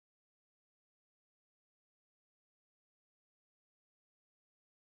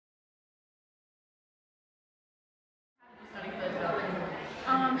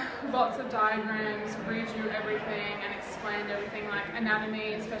lots of diagrams, read you everything and explain everything, like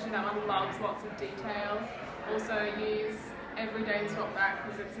anatomy, especially that one loves lots of detail. Also use every day to swap back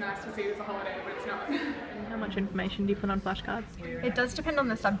because it's nice to see it as a holiday, but it's not. And how much information do you put on flashcards? It does depend on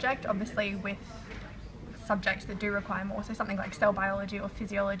the subject. Obviously with subjects that do require more, so something like cell biology or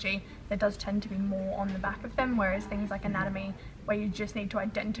physiology, there does tend to be more on the back of them, whereas things like anatomy, where you just need to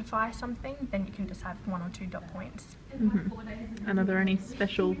identify something, then you can just have 1 or 2 dot points. And are there any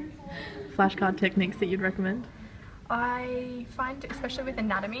special flashcard techniques that you'd recommend? I find, especially with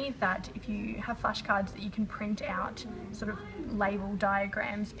anatomy, that if you have flashcards that you can print out sort of label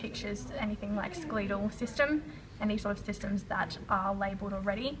diagrams, pictures, anything like skeletal system, any sort of systems that are labelled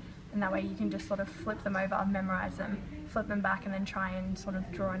already, and that way you can just sort of flip them over, memorise them, flip them back and then try and sort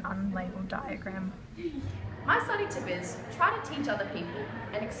of draw an unlabelled diagram. My study tip is try to teach other people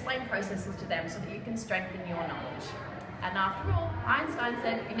and explain processes to them so that you can strengthen your knowledge. And after all, Einstein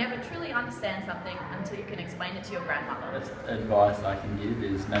said you never truly understand something until you can explain it to your grandmother. Best advice I can give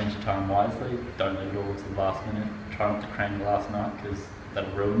is manage your time wisely. Don't leave it all to the last minute. Try not to cram your last night because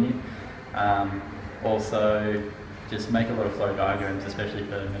that'll ruin you. Also, just make a lot of flow diagrams, especially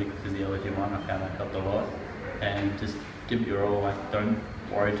for the medical physiology one. I found that helped a lot. And just give it your all. Like, don't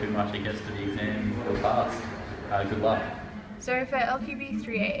worry too much. It gets to the exam, you'll pass. Good luck. So for LQB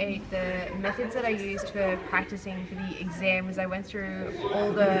 388, the methods that I used for practicing for the exam was I went through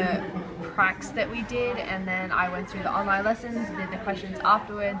all the pracs that we did, and then I went through the online lessons, did the questions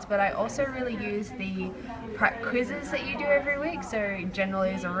afterwards, but I also really used the prac quizzes that you do every week. So generally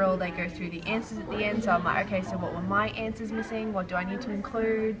as a rule they go through the answers at the end, so I'm like, okay, so what were my answers missing, what do I need to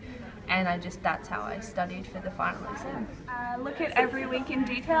include? And that's how I studied for the final exam. Look at every week in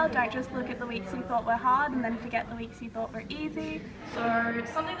detail, don't just look at the weeks you thought were hard and then forget the weeks you thought were easy. So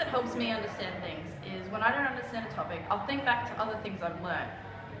something that helps me understand things is when I don't understand a topic, I'll think back to other things I've learned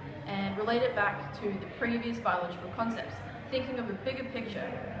and relate it back to the previous biological concepts. Thinking of a bigger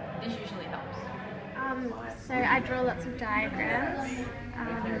picture, this usually helps. So I draw lots of diagrams.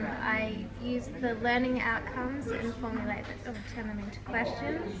 I use the learning outcomes and formulate them, or turn them into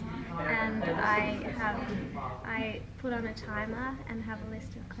questions. And I put on a timer and have a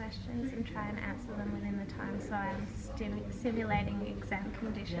list of questions and try and answer them within the time. So I'm simulating exam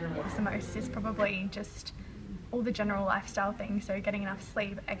conditions. The most is probably just all the general lifestyle things, so getting enough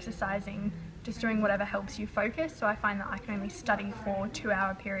sleep, exercising, just doing whatever helps you focus. So I find that I can only study for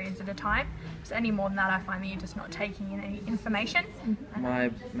 2-hour periods at a time. So any more than that, I find that you're just not taking in any information. My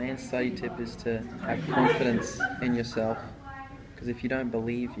main study tip is to have confidence in yourself, because if you don't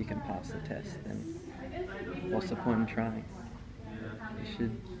believe you can pass the test, then what's the point in trying? You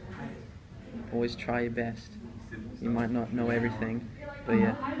should always try your best. You might not know everything, but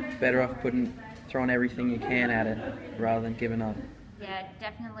yeah, it's better off throwing everything you can at it rather than giving up. Yeah,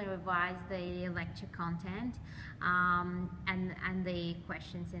 definitely revise the lecture content and the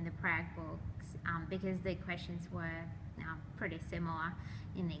questions in the prac books because the questions were pretty similar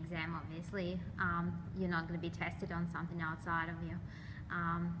in the exam. Obviously, you're not going to be tested on something outside of your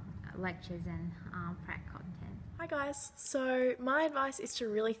lectures and prac content. Hi guys, so my advice is to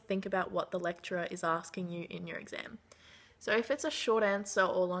really think about what the lecturer is asking you in your exam. So if it's a short answer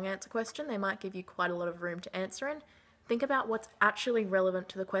or long answer question, they might give you quite a lot of room to answer in. Think about what's actually relevant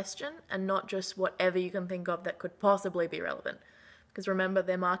to the question and not just whatever you can think of that could possibly be relevant. Because remember,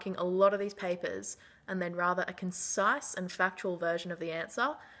 they're marking a lot of these papers and they'd rather a concise and factual version of the answer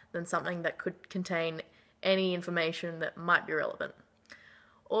than something that could contain any information that might be relevant.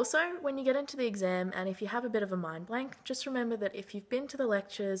 Also, when you get into the exam and if you have a bit of a mind blank, just remember that if you've been to the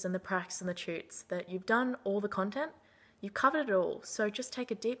lectures and the pracs and the tutes, that you've done all the content, you've covered it all. So just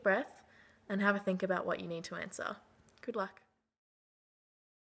take a deep breath and have a think about what you need to answer. Good luck.